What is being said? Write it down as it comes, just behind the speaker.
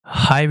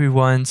Hi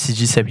everyone,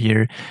 CG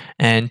here,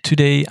 and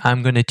today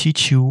I'm going to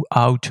teach you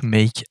how to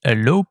make a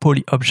low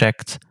poly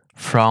object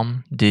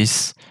from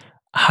this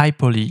high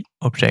poly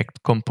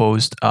object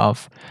composed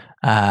of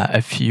a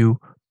few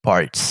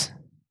parts.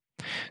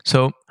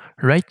 So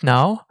right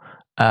now,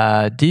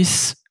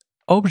 this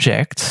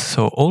object,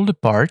 so all the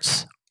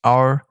parts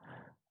are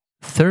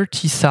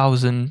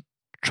 30,000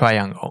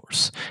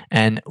 triangles,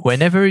 and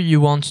whenever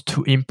you want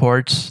to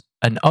import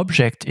an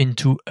object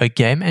into a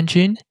game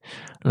engine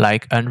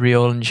like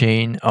Unreal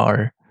Engine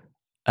or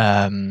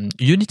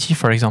Unity,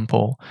 for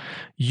example,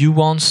 you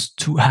want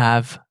to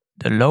have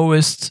the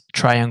lowest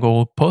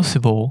triangle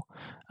possible,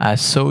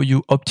 so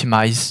you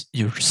optimize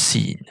your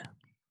scene.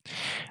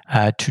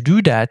 To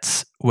do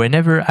that,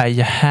 whenever I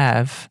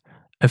have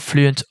a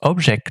Fluent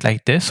object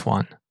like this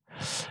one,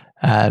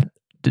 the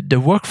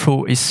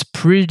workflow is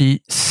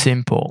pretty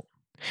simple.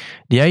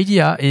 The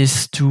idea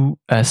is to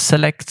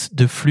select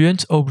the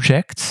Fluent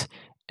object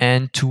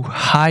and to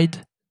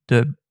hide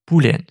the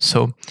Boolean.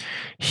 So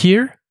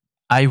here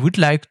I would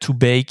like to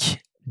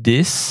bake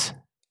this,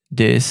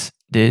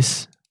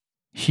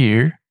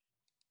 here,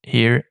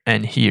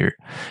 and here.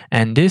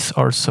 And this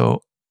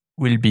also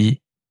will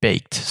be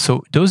baked.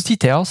 So those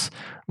details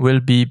will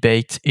be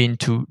baked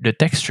into the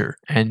texture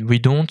and we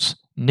don't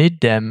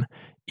need them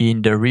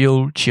in the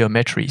real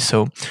geometry.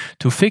 So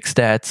to fix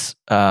that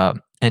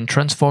and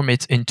transform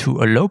it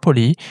into a low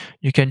poly,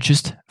 you can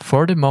just,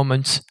 for the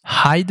moment,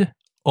 hide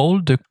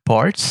all the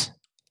parts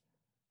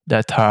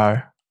that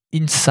are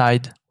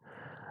inside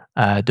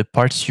the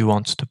parts you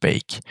want to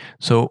bake.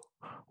 So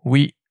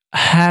we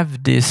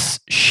have this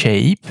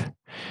shape,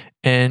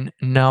 and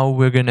now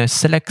we're gonna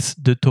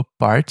select the top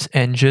part,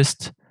 and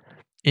just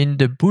in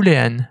the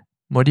Boolean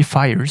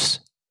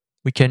modifiers,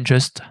 we can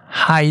just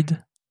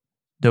hide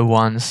the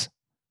ones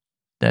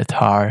that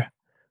are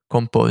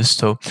composed.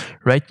 So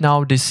right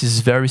now this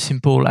is very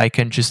simple. I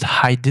can just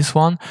hide this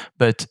one,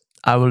 but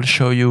I will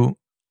show you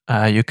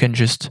you can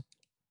just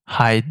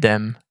hide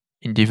them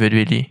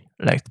individually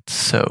like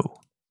so.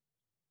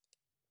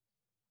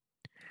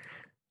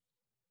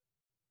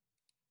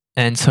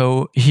 And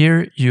so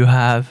here you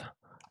have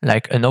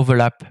like an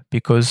overlap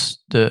because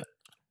the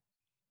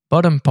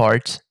bottom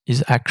part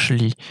is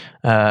actually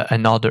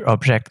another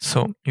object,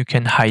 so you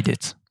can hide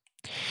it.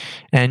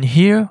 And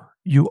here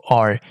you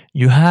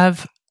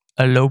have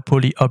a low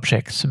poly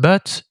object,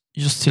 but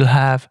you still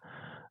have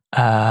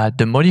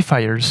the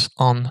modifiers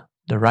on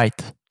the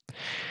right.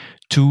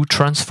 To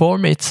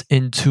transform it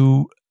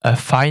into a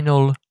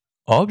final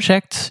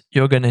object,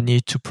 you're gonna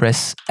need to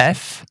press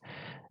F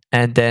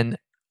and then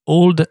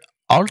hold the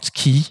Alt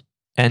key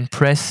and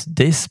press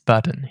this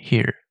button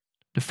here,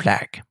 the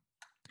flag.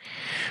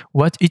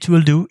 What it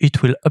will do,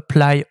 it will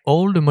apply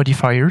all the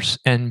modifiers,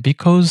 and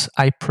because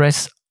I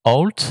press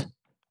Alt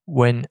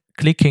when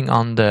clicking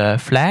on the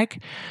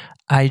flag,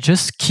 I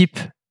just keep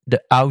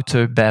the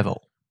outer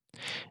bevel.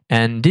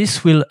 And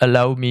this will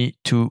allow me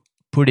to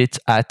put it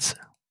at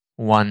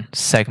one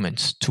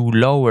segment to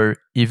lower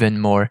even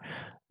more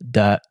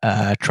the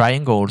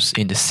triangles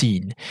in the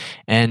scene.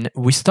 And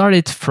we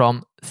started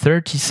from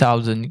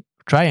 30,000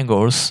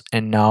 triangles,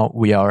 and now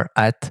we are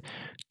at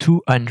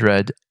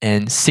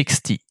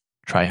 260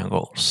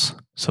 triangles.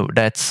 So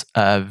that's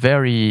a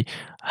very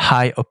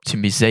high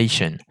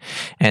optimization.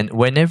 And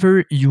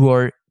whenever you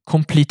are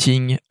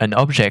completing an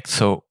object,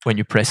 so when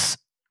you press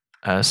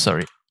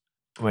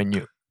when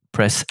you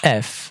press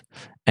F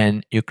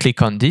and you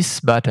click on this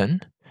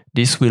button,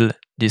 this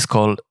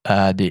called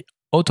the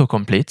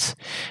autocomplete.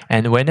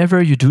 And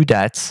whenever you do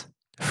that,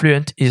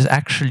 Fluent is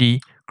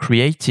actually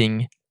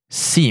creating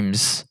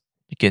seams.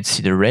 You can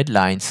see the red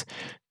lines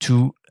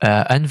to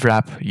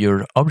unwrap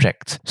your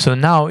object. So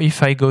now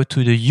if I go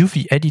to the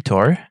UV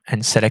editor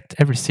and select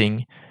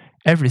everything,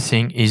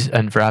 everything is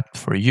unwrapped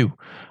for you.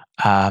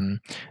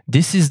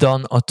 This is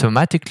done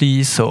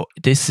automatically, so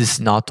this is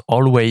not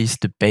always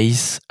the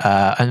base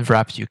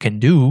unwrap you can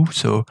do,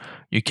 so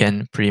you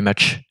can pretty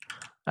much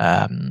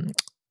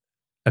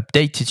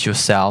update it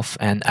yourself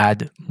and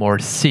add more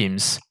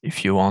themes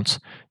if you want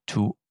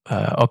to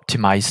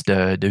optimize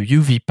the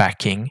UV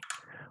packing,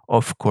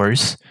 of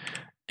course,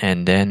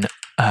 and then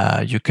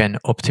you can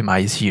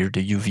optimize here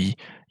the UV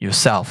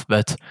yourself.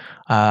 But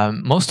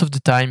most of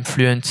the time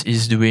Fluent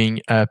is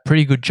doing a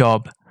pretty good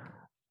job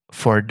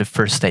for the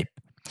first step.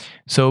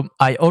 So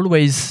I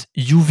always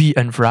UV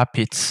unwrap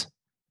it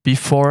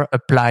before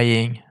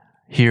applying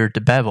here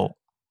the bevel.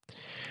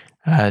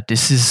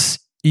 This is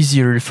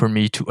easier for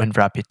me to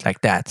unwrap it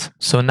like that.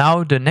 So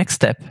now the next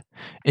step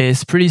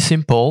is pretty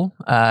simple.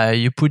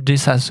 You put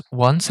this as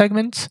one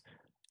segment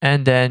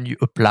and then you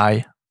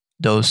apply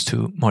those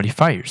two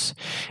modifiers,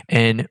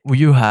 and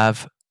you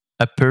have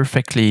a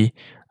perfectly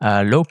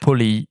low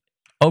poly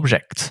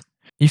object.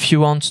 If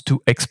you want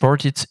to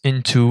export it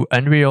into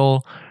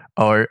Unreal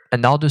or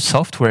another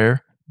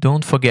software,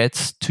 don't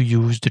forget to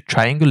use the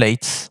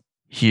triangulates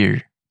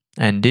here,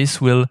 and this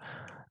will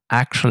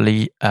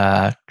actually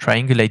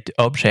triangulate the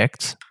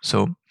object.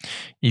 So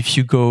if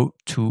you go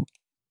to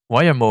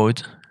wire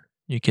mode,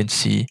 you can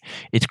see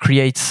it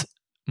creates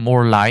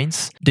more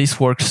lines. This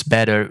works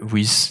better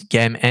with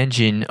Game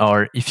Engine,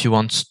 or if you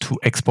want to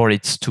export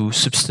it to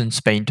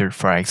Substance Painter,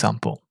 for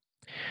example.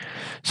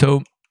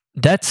 So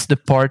that's the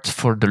part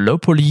for the low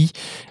poly.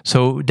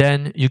 So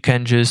then you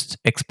can just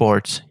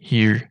export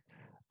here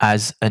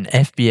as an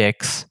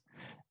FBX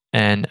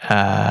and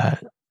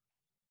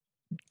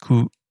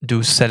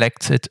do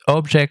selected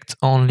object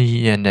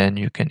only, and then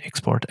you can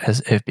export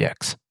as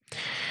FBX.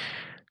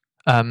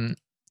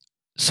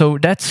 So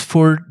that's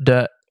for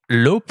the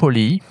low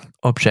poly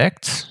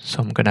object.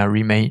 So I'm gonna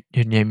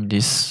rename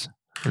this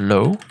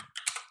low.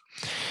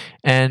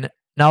 And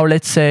now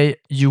let's say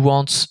you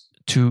want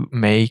to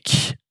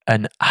make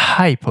an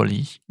high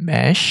poly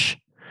mesh.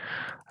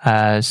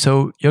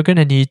 So you're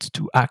gonna need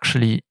to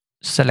actually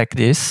select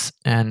this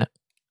and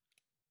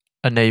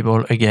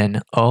enable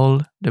again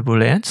all the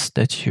booleans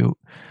that you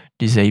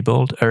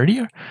disabled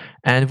earlier,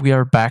 and we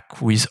are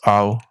back with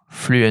our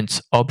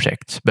Fluent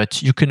object.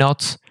 But you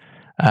cannot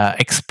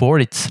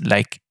export it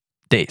like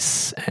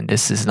this, and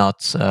this is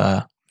not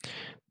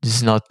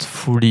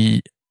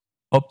fully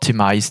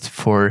optimized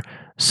for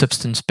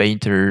Substance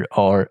Painter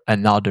or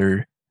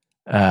another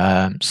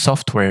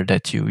software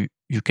that you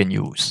can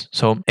use.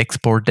 So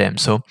export them.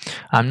 So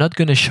I'm not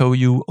going to show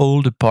you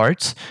all the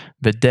parts,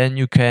 but then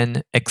you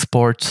can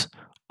export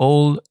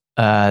all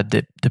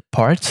the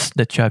parts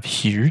that you have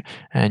here,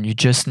 and you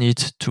just need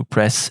to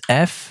press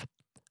F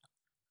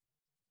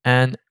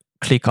and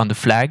click on the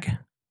flag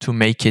to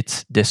make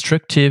it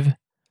destructive,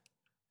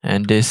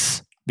 and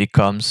this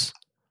becomes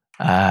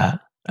a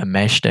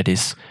mesh that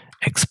is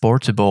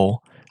exportable,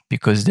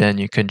 because then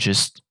you can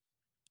just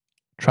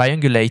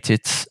triangulate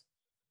it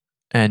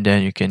and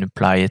then you can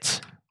apply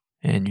it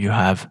and you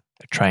have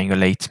a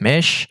triangulate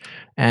mesh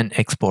and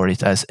export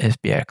it as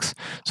FBX.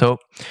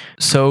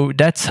 So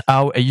that's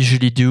how I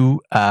usually do.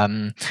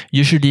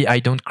 Usually I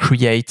don't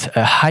create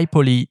a high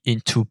poly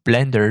into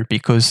Blender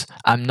because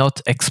I'm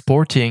not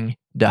exporting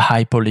the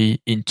high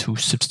poly into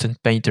Substance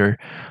Painter.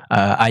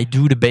 I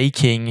do the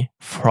baking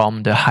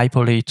from the high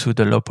poly to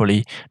the low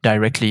poly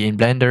directly in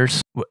Blender.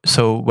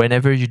 So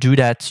whenever you do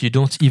that, you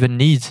don't even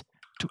need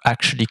to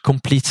actually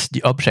complete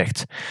the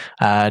object.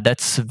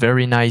 That's a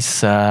very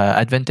nice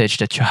advantage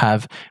that you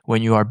have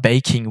when you are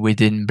baking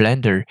within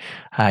Blender.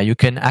 You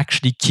can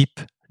actually keep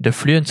the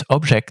Fluent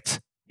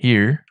object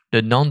here,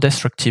 the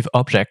non-destructive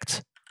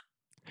object.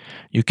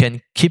 You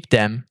can keep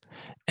them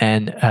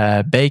and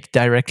bake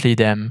directly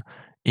them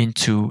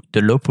into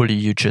the low poly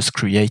you just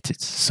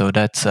created. So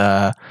that's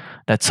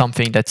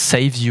something that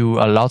saves you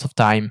a lot of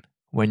time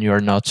when you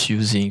are not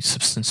using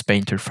Substance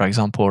Painter, for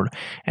example.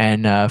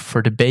 And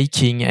for the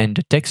baking and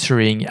the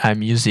texturing,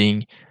 I'm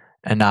using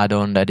an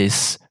add-on that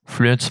is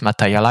Fluent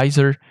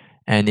Materializer,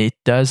 and it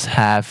does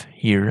have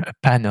here a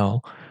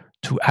panel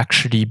to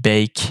actually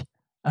bake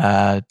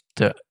the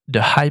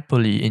high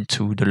poly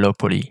into the low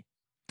poly,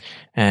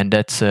 and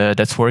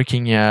that's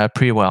working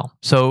pretty well.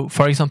 So,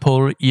 for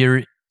example,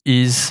 here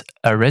is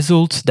a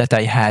result that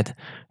I had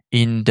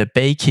in the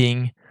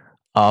baking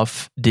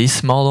of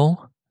this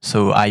model.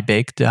 So I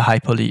baked the high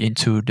poly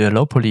into the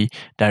low poly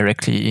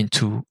directly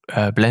into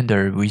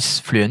Blender with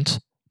Fluent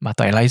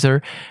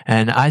Materializer,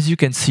 and as you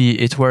can see,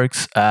 it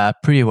works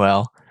pretty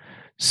well.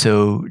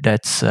 So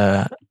that's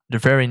the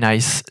very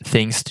nice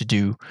things to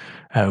do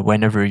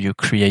whenever you're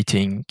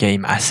creating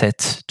game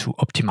assets to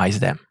optimize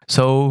them.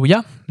 So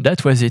yeah,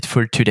 that was it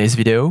for today's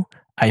video.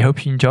 I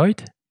hope you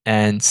enjoyed,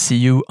 and see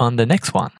you on the next one.